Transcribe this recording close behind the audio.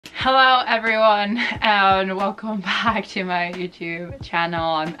Hello everyone and welcome back to my YouTube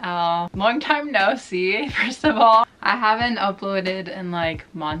channel. I'm Elle. Long time no see. First of all, I haven't uploaded in like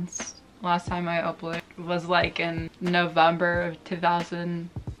months. Last time I uploaded was like in November of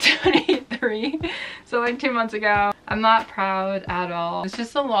 2023. So like 2 months ago. I'm not proud at all. It's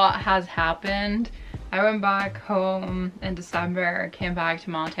just a lot has happened. I went back home in December, came back to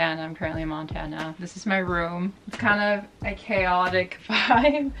Montana. I'm currently in Montana. This is my room. It's kind of a chaotic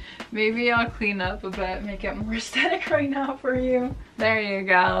vibe. Maybe I'll clean up a bit, make it more aesthetic right now for you. There you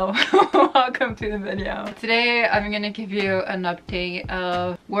go. Welcome to the video. Today I'm gonna give you an update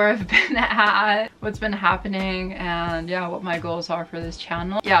of where I've been at, what's been happening, and yeah, what my goals are for this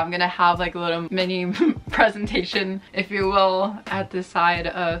channel. Yeah, I'm gonna have like a little mini presentation, if you will, at the side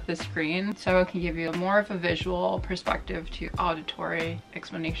of the screen, so I can give you more of a visual perspective to auditory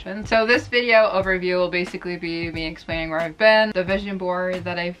explanation. So this video overview will basically be me explaining where I've been, the vision board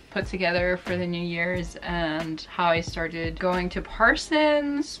that I've put together for the New Year's, and how I started going to Parsons.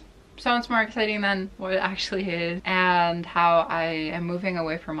 Sounds more exciting than what it actually is, and how I am moving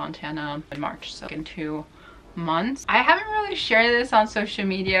away from Montana in March, so in 2 months. I haven't really shared this on social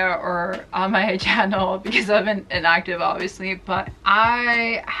media or on my channel because I've been inactive obviously, but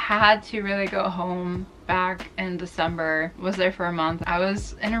I had to really go home back in December. Was there for a month. I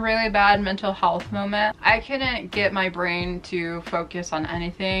was in a really bad mental health moment. I couldn't get my brain to focus on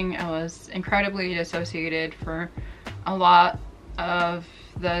anything. I was incredibly dissociated for a lot of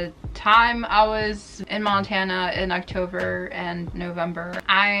the time I was in Montana in October and November.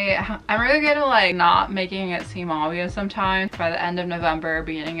 I'm really good at like not making it seem obvious sometimes. By the end of November,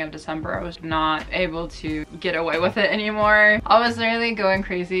 beginning of December, I was not able to get away with it anymore. I was really going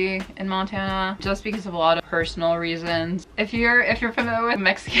crazy in Montana just because of a lot of personal reasons. If you're familiar with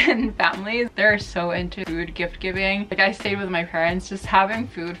Mexican families, they're so into food gift giving. Like I stayed with my parents, just having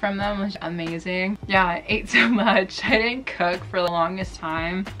food from them was amazing. Yeah, I ate so much. I didn't cook for the longest time.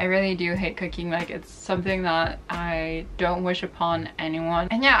 I really do hate cooking. Like it's something that I don't wish upon anyone.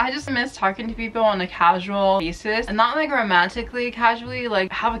 And yeah, I just miss talking to people on a casual basis, and not like romantically casually,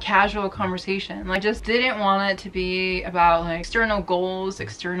 like have a casual conversation. Like just didn't want it to be about like external goals,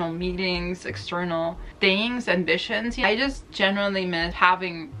 external meetings, external things, ambitions. I just generally miss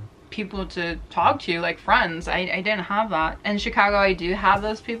having people to talk to, like friends. I didn't have that. In Chicago, I do have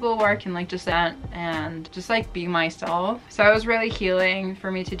those people where I can like just vent and just like be myself. So it was really healing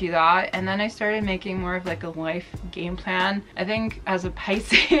for me to do that. And then I started making more of like a life game plan. I think as a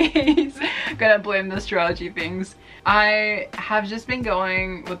Pisces, gonna blame the astrology things, I have just been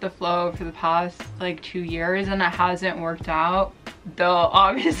going with the flow for the past like 2 years and it hasn't worked out. Though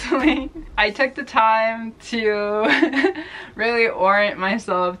obviously I took the time to really orient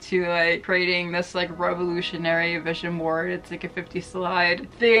myself to like creating this like revolutionary vision board. It's like a 50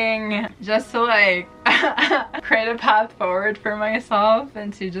 slide thing just to like create a path forward for myself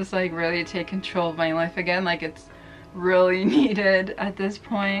and to just like really take control of my life again. Like it's really needed at this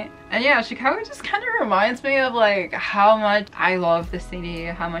point. And yeah, Chicago just kind of reminds me of like how much I love the city,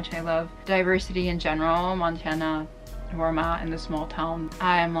 how much I love diversity in general. Montana, where I'm at in the small town,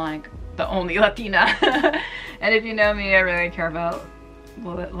 I am like the only Latina. And if you know me, I really care about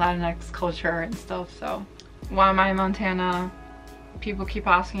Latinx culture and stuff. So why am I in Montana? People keep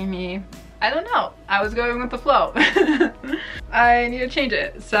asking me. I don't know. I was going with the flow. I need to change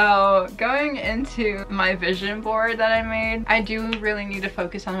it. So going into my vision board that I made, I do really need to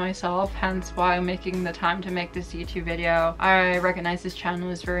focus on myself, hence why I'm making the time to make this YouTube video. I recognize this channel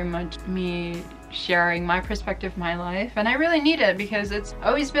is very much me sharing my perspective of my life, and I really need it because it's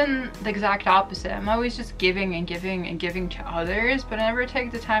always been the exact opposite. I'm always just giving and giving and giving to others, but I never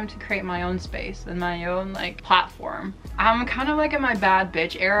take the time to create my own space and my own like platform. I'm kind of like in my bad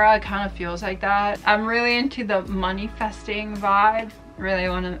bitch era. It kind of feels like that. I'm really into the manifesting vibe. Really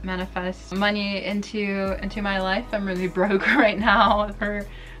want to manifest money into my life. I'm really broke right now for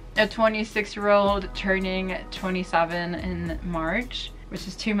a 26-year-old turning 27 in March, which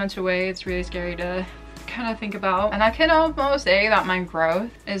is 2 months away. It's really scary to kind of think about. And I can almost say that my growth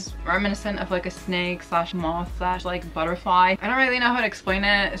is reminiscent of like a snake slash moth slash like butterfly. I don't really know how to explain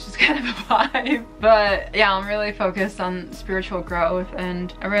it. It's just kind of a vibe. But yeah, I'm really focused on spiritual growth,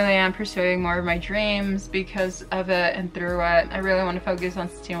 and I really am pursuing more of my dreams because of it and through it. I really want to focus on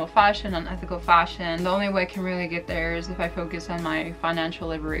sustainable fashion, on ethical fashion. The only way I can really get there is if I focus on my financial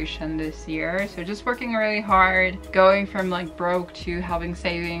liberation this year. So just working really hard, going from like broke to having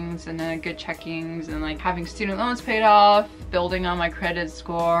savings and good checkings and like having student loans paid off, building on my credit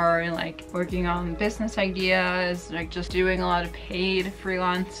score, and like working on business ideas, like just doing a lot of paid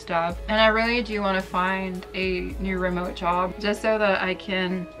freelance stuff. And I really do want to find a new remote job just so that I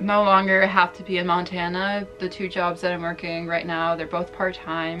can no longer have to be in Montana. The two jobs that I'm working right now, they're both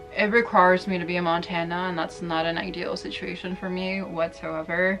part-time. It requires me to be in Montana, and that's not an ideal situation for me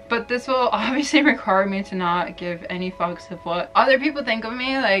whatsoever. But this will obviously require me to not give any fucks of what other people think of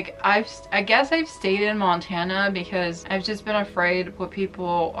me. Like I guess I've stayed in Montana because I've just been afraid what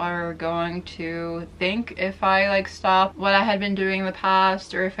people are going to think if I like stop what I had been doing in the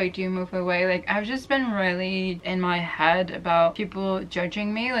past, or if I do move away. Like I've just been really in my head about people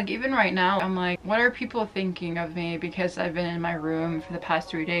judging me. Like even right now I'm like, what are people thinking of me because I've been in my room for the past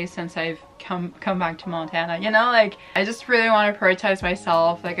 3 days since I've come back to Montana, you know? Like I just really want to prioritize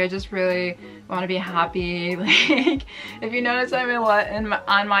myself. Like I just really want to be happy. Like if you notice, I'm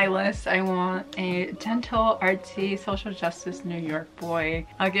on my list, I want a gentle, artsy, social justice New York boy.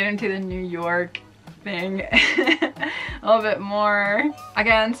 I'll get into the New York thing a little bit more.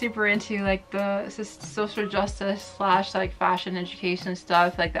 Again, super into like the social justice / like fashion education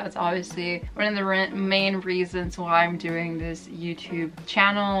stuff. Like that's obviously one of the main reasons why I'm doing this YouTube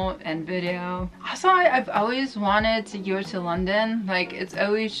channel and video. Also, I've always wanted to go to London. Like it's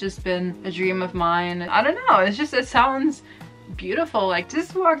always just been a dream of mine. I don't know, it's just, it sounds beautiful. Like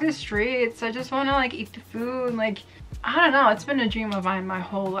just walk the streets, I just want to like eat the food. Like I don't know, it's been a dream of mine my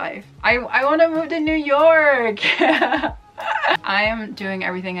whole life. I want to move to New York. I am doing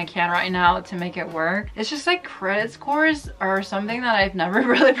everything I can right now to make it work. It's just like credit scores are something that I've never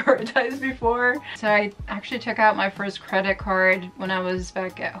really prioritized before. So I actually took out my first credit card when I was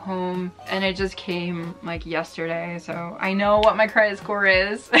back at home, and it just came like yesterday. So I know what my credit score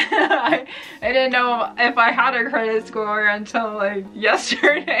is. I didn't know if I had a credit score until like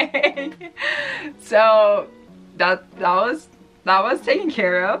yesterday. So that was taken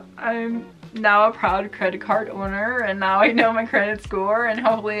care of. I'm now a proud credit card owner, and now I know my credit score, and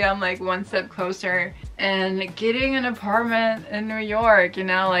hopefully I'm like one step closer and getting an apartment in New York. You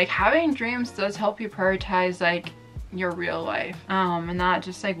know, like having dreams does help you prioritize like your real life, and not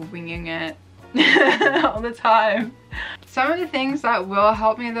just like winging it all the time. Some of the things that will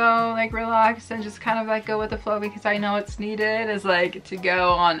help me though, like relax and just kind of like go with the flow because I know it's needed, is like to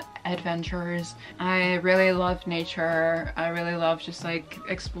go on adventures. I really love nature. I really love just like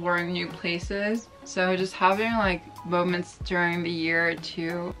exploring new places. So just having like moments during the year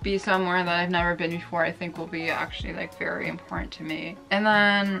to be somewhere that I've never been before, I think will be actually like very important to me. And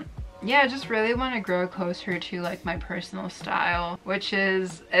then yeah, I just really want to grow closer to like my personal style, which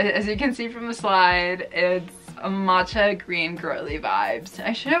is, as you can see from the slide, it's a matcha green girly vibes.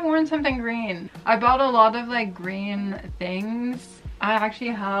 I should have worn something green. I bought a lot of like green things. I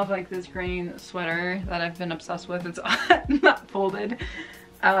actually have like this green sweater that I've been obsessed with. It's not folded.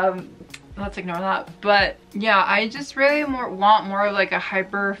 Let's ignore that. But yeah, I just really want more of like a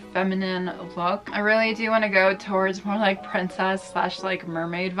hyper feminine look. I really do want to go towards more like princess / like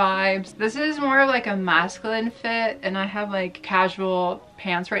mermaid vibes. This is more of like a masculine fit, and I have like casual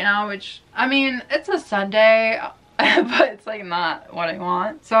pants right now, which I mean, it's a Sunday, but it's like not what I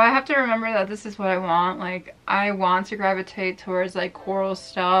want. So I have to remember that this is what I want. Like I want to gravitate towards like coral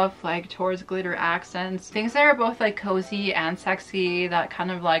stuff, like towards glitter accents, things that are both like cozy and sexy, that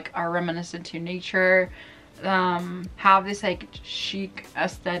kind of like are reminiscent to nature, have this like chic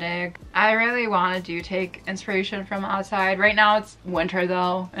aesthetic. I really want to take inspiration from outside. Right now it's winter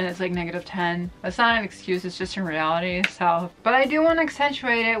though, and it's like -10. That's not an excuse, it's just in reality. So, but I do want to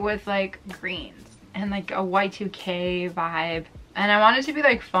accentuate it with like greens and like a Y2K vibe. And I want it to be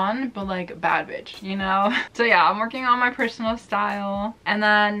like fun, but like bad bitch, you know? So yeah, I'm working on my personal style. And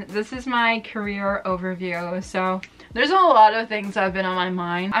then this is my career overview. So there's a lot of things that have been on my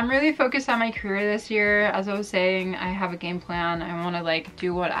mind. I'm really focused on my career this year. As I was saying, I have a game plan. I want to like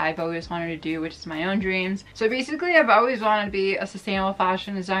do what I've always wanted to do, which is my own dreams. So basically, I've always wanted to be a sustainable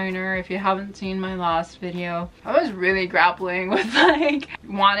fashion designer. If you haven't seen my last video, I was really grappling with like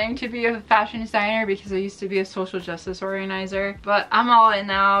wanting to be a fashion designer because I used to be a social justice organizer. But I'm all in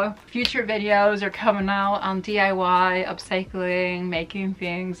now. Future videos are coming out on DIY, upcycling, making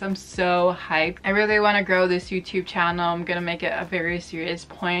things. I'm so hyped. I really want to grow this YouTube channel channel, I'm gonna make it a very serious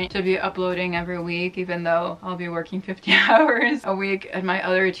point to be uploading every week, even though I'll be working 50 hours a week at my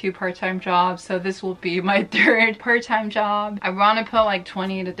other 2 part-time jobs. So this will be my 3rd part-time job. I want to put like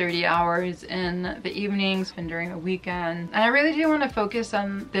 20 to 30 hours in the evenings and during the weekend. And I really do want to focus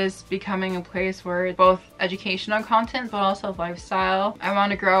on this becoming a place where it's both educational content but also lifestyle. I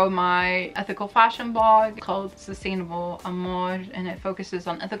want to grow my ethical fashion blog called Sustainable Amor, and it focuses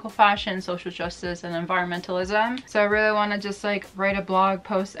on ethical fashion, social justice, and environmentalism. So I really want to just like write a blog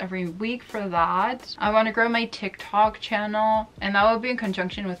post every week for that. I want to grow my TikTok channel, and that will be in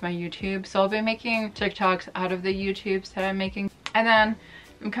conjunction with my YouTube. So I'll be making TikToks out of the YouTubes that I'm making. And then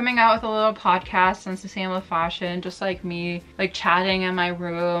I'm coming out with a little podcast on sustainable fashion, just like me, like chatting in my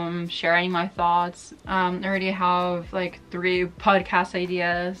room, sharing my thoughts. I already have like 3 podcast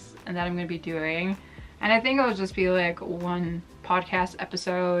ideas and that I'm gonna be doing. And I think it'll just be like 1 podcast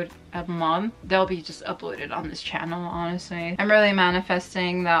episode a month. They'll be just uploaded on this channel, honestly. I'm really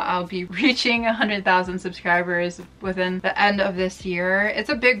manifesting that I'll be reaching 100,000 subscribers within the end of this year. It's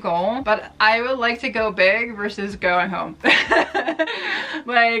a big goal, but I would like to go big versus going home.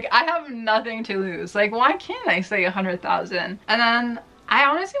 Like, I have nothing to lose. Like, why can't I say 100,000? And then I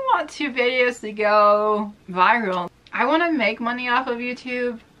honestly want 2 videos to go viral. I want to make money off of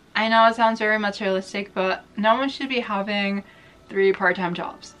YouTube. I know it sounds very materialistic, but no one should be having 3 part-time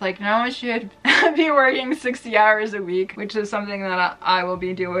jobs. Like, no one should be working 60 hours a week, which is something that I will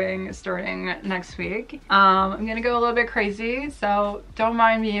be doing starting next week. I'm gonna go a little bit crazy, so don't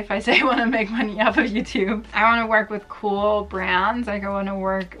mind me if I say I want to make money off of YouTube. I want to work with cool brands. Like, I want to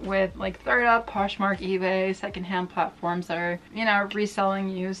work with like ThredUp, Poshmark, eBay, secondhand platforms that are, you know, reselling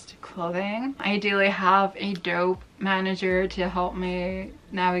used clothing. Ideally have a dope manager to help me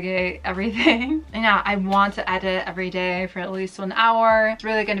navigate everything. And yeah, I want to edit every day for at least 1 hour. It's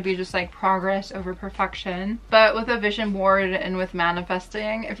really going to be just like progress over perfection. But with a vision board and with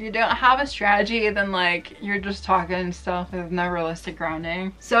manifesting, if you don't have a strategy, then like you're just talking stuff with no realistic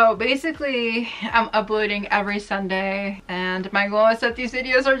grounding. So basically, I'm uploading every Sunday, and my goal is that these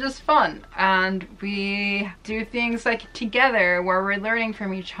videos are just fun and we do things like together where we're learning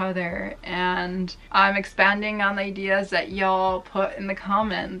from each other, and I'm expanding on the ideas that y'all put in the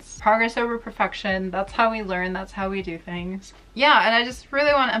comments. Progress over perfection, that's how we learn, that's how we do things. Yeah, and I just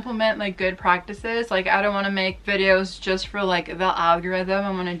really want to implement like good practices. Like, I don't want to make videos just for like the algorithm. I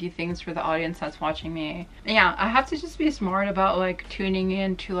want to do things for the audience that's watching me. And yeah, I have to just be smart about like tuning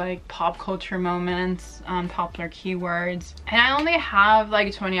into like pop culture moments, popular keywords. And I only have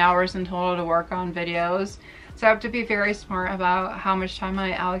like 20 hours in total to work on videos. So I have to be very smart about how much time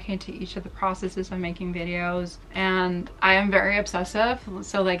I allocate to each of the processes of making videos. And I am very obsessive,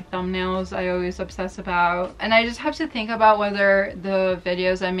 so like thumbnails I always obsess about. And I just have to think about whether the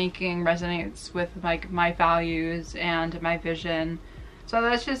videos I'm making resonates with like my values and my vision. So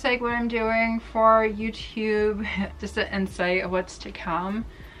that's just like what I'm doing for YouTube, just an insight of what's to come.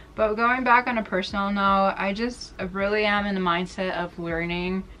 But going back on a personal note, I just really am in the mindset of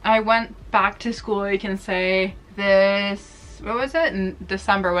learning. I went back to school, you can say, what was it? In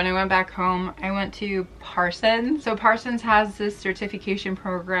December when I went back home, I went to Parsons. So Parsons has this certification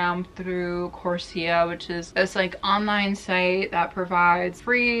program through Coursera, which is this like online site that provides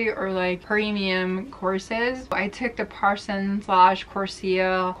free or like premium courses. I took the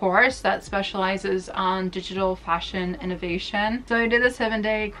Parsons/Coursera course that specializes on digital fashion innovation. So I did a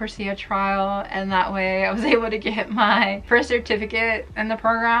 7-day Coursera trial, and that way I was able to get my first certificate in the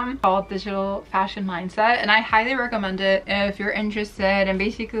program called Digital Fashion Mindset. And I highly recommend it if you're interested in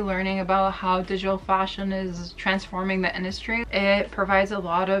basically learning about how digital fashion is transforming the industry. It provides a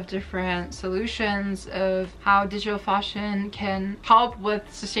lot of different solutions of how digital fashion can help with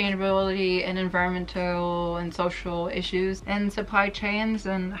sustainability and environmental and social issues in supply chains,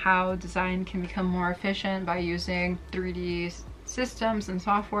 and how design can become more efficient by using 3D systems and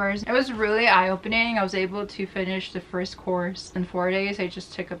softwares. It was really eye-opening. I was able to finish the first course in 4 days. I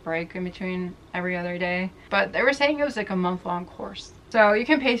just took a break in between every other day, but they were saying it was like a month-long course. So you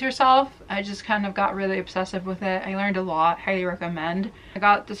can pace yourself. I just kind of got really obsessive with it. I learned a lot. Highly recommend. I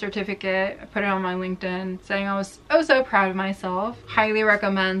got the certificate. I put it on my LinkedIn saying I was so proud of myself. Highly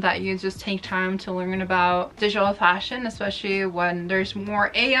recommend that you just take time to learn about digital fashion, especially when there's more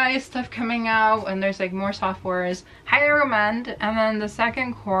AI stuff coming out and there's like more softwares. Highly recommend. And then the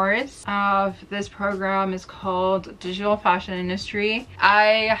second course of this program is called Digital Fashion Industry.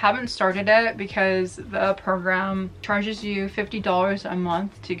 I haven't started it because the program charges you $50 $50 a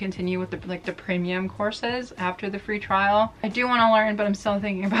month to continue with the premium courses after the free trial. I do want to learn, but I'm still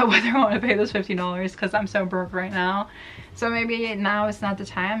thinking about whether I want to pay those $50 because I'm so broke right now. So maybe now is not the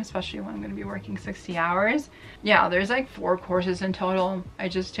time, especially when I'm going to be working 60 hours. Yeah, there's like 4 courses in total. I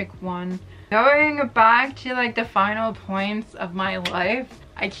just took 1. Going back to like the final points of my life,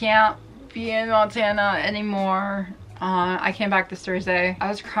 I can't be in Montana anymore. I came back this Thursday. I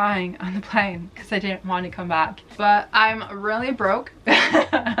was crying on the plane because I didn't want to come back. But I'm really broke.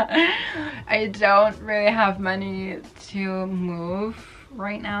 I don't really have money to move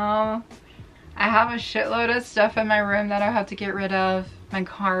right now. I have a shitload of stuff in my room that I have to get rid of. My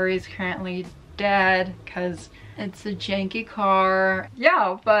car is currently dead because it's a janky car.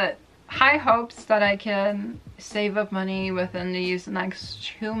 Yeah, but high hopes that I can save up money within these next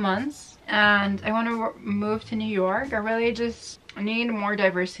 2 months. And I want to move to New York. I really just need more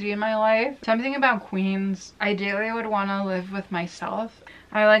diversity in my life. Something about Queens. Ideally, I would want to live with myself.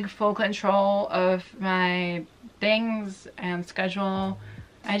 I like full control of my things and schedule.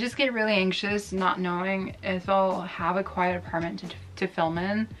 I just get really anxious not knowing if I'll have a quiet apartment to film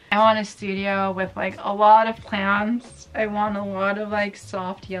in. I want a studio with like a lot of plants. I want a lot of like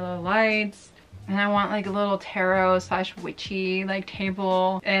soft yellow lights. And I want like a little tarot / witchy like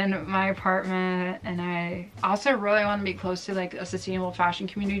table in my apartment. And I also really want to be close to like a sustainable fashion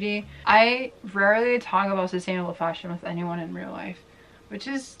community. I rarely talk about sustainable fashion with anyone in real life, which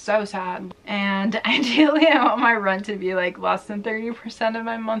is so sad. And ideally I want my rent to be like less than 30% of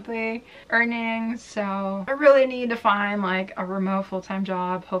my monthly earnings. So I really need to find like a remote full-time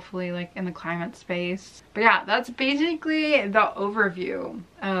job, hopefully like in the climate space. But yeah, that's basically the overview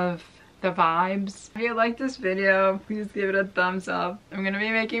of the vibes. If you like this video, please give it a thumbs up. I'm gonna be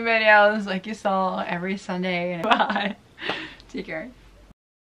making videos like you saw every Sunday. Bye. Take care.